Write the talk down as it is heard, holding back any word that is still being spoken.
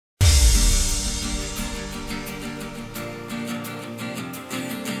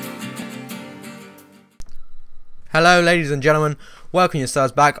Hello ladies and gentlemen, welcome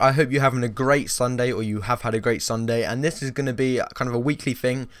yourselves back. I hope you're having a great Sunday, or you have had a great Sunday, and this is going to be kind of a weekly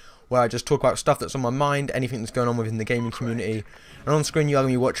thing where I just talk about stuff that's on my mind, anything that's going on within the gaming community. And on screen you are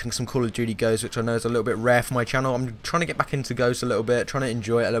going to be watching some Call of Duty Ghosts, which I know is a little bit rare for my channel. I'm trying to get back into Ghosts a little bit, trying to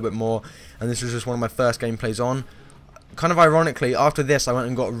enjoy it a little bit more, and this was just one of my first gameplays on. Kind of ironically, after this I went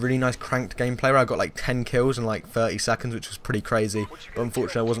and got a really nice cranked gameplay where I got like 10 kills in like 30 seconds, which was pretty crazy, but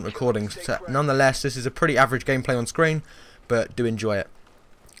unfortunately I wasn't recording. So nonetheless, this is a pretty average gameplay on screen, but do enjoy it.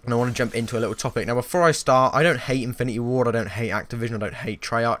 And I want to jump into a little topic. Now before I start, I don't hate Infinity Ward, I don't hate Activision, I don't hate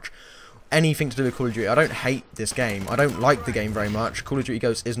Treyarch, anything to do with Call of Duty. I don't hate this game, I don't like the game very much. Call of Duty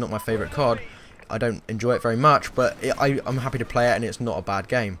Ghosts is not my favourite COD, I don't enjoy it very much, but I'm happy to play it and it's not a bad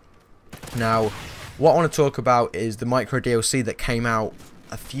game. Now, what I want to talk about is the micro DLC that came out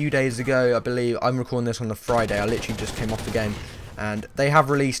a few days ago, I believe. I'm recording this on the Friday, I literally just came off the game. And they have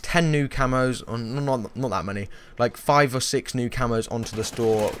released 10 new camos, or not that many, like 5 or 6 new camos onto the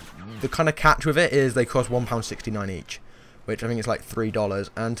store. The kind of catch with it is they cost £1.69 each, which I think is like $3.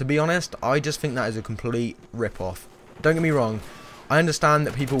 And to be honest, I just think that is a complete rip-off. Don't get me wrong, I understand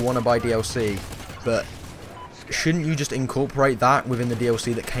that people want to buy DLC, but shouldn't you just incorporate that within the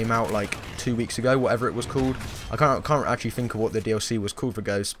DLC that came out like 2 weeks ago, whatever it was called? I can't actually think of what the DLC was called for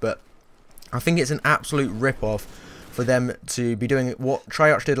Ghosts, but I think it's an absolute rip-off for them to be doing what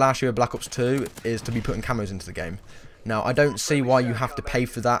Treyarch did last year with Black Ops 2, is to be putting camos into the game. Now, I don't see why you have to pay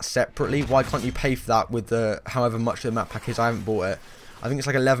for that separately. Why can't you pay for that with the however much the map pack is? I haven't bought it. I think it's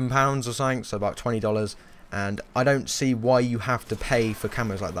like £11 or something, so about $20. And I don't see why you have to pay for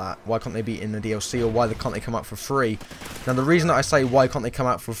camos like that. Why can't they be in the DLC, or why can't they come out for free? Now the reason that I say why can't they come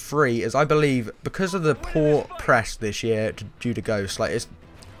out for free is I believe because of the poor press this year due to Ghosts. Like, it's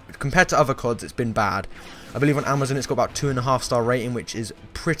compared to other CODs, it's been bad. I believe on Amazon it's got about 2.5-star rating, which is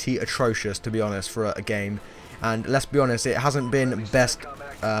pretty atrocious, to be honest, for a game. And let's be honest, it hasn't been best.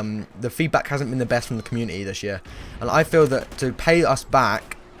 The feedback hasn't been the best from the community this year, and I feel that to pay us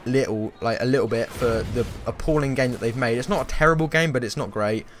back a little bit for the appalling game that they've made, it's not a terrible game, but it's not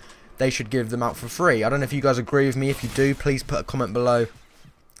great, they should give them out for free. I don't know if you guys agree with me. If you do, please put a comment below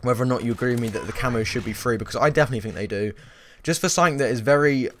whether or not you agree with me that the camos should be free, because I definitely think they do. Just for something that is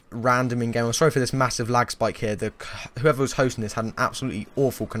very random in game. I'm sorry for this massive lag spike here. Whoever was hosting this had an absolutely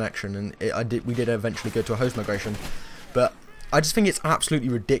awful connection, and we did eventually go to a host migration, but I just think it's absolutely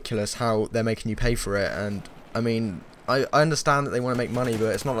ridiculous how they're making you pay for it. And I mean, I understand that they want to make money, but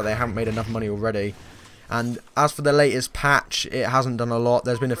it's not like they haven't made enough money already. And as for the latest patch, it hasn't done a lot.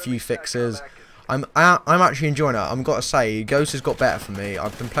 There's been a few fixes. I'm actually enjoying it. I've got to say, Ghost has got better for me.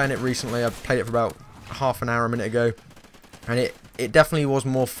 I've been playing it recently. I've played it for about half an hour, a minute ago, and it definitely was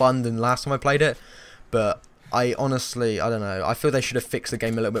more fun than last time I played it. But I honestly, I don't know, I feel they should have fixed the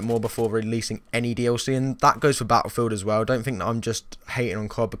game a little bit more before releasing any DLC, and that goes for Battlefield as well. Don't think that I'm just hating on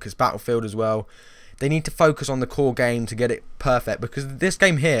COD, because Battlefield as well, they need to focus on the core game to get it perfect, because this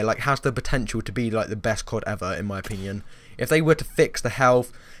game here like has the potential to be like the best COD ever, in my opinion. If they were to fix the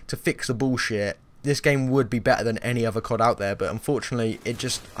health, to fix the bullshit, this game would be better than any other COD out there. But unfortunately, it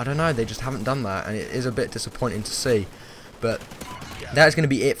just, I don't know, they just haven't done that, and it is a bit disappointing to see. But that is going to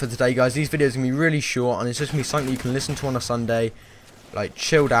be it for today, guys. These videos are going to be really short, and it's just going to be something you can listen to on a Sunday, like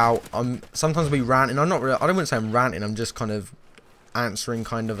chilled out. Sometimes I'll be ranting. I don't want to say I'm ranting, I'm just kind of answering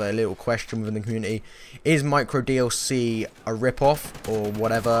kind of a little question within the community. Is micro DLC a rip-off or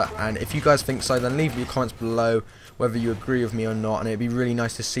whatever? And if you guys think so, then leave your comments below whether you agree with me or not, and it'd be really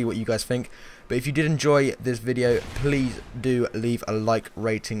nice to see what you guys think. But if you did enjoy this video, please do leave a like,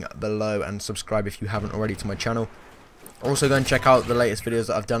 rating below, and subscribe if you haven't already to my channel. Also go and check out the latest videos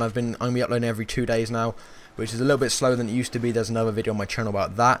that I've done. I'm going to be uploading every 2 days now, which is a little bit slower than it used to be. There's another video on my channel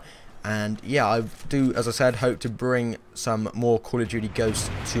about that. And yeah, I do, as I said, hope to bring some more Call of Duty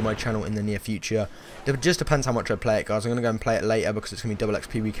Ghosts to my channel in the near future. It just depends how much I play it, guys. I'm going to go and play it later because it's going to be double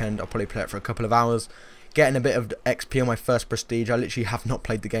XP weekend. I'll probably play it for a couple of hours, getting a bit of XP on my first prestige. I literally have not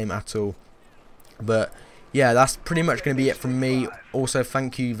played the game at all. But yeah, that's pretty much going to be it from me. Also,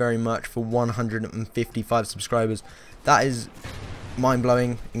 thank you very much for 155 subscribers. That is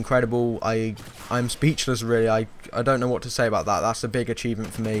mind-blowing, incredible. I'm speechless, really. I don't know what to say about that. That's a big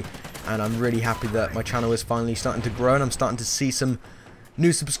achievement for me, and I'm really happy that my channel is finally starting to grow, and I'm starting to see some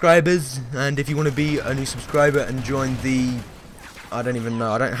new subscribers. And if you want to be a new subscriber and join the, I don't even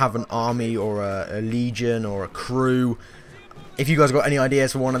know, I don't have an army or a legion or a crew. If you guys got any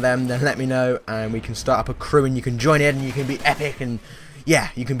ideas for one of them, then let me know, and we can start up a crew, and you can join in, and you can be epic, and yeah,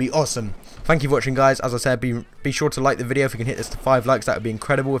 you can be awesome. Thank you for watching, guys. As I said, be sure to like the video. If you can hit this to 5 likes, that would be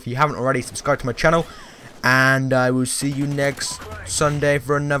incredible. If you haven't already, subscribe to my channel, And I will see you next Sunday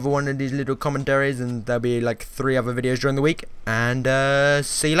for another one of these little commentaries, and there'll be like 3 other videos during the week. And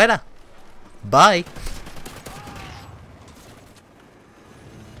see you later. Bye.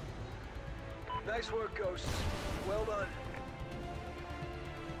 Nice work, Ghosts. Well done.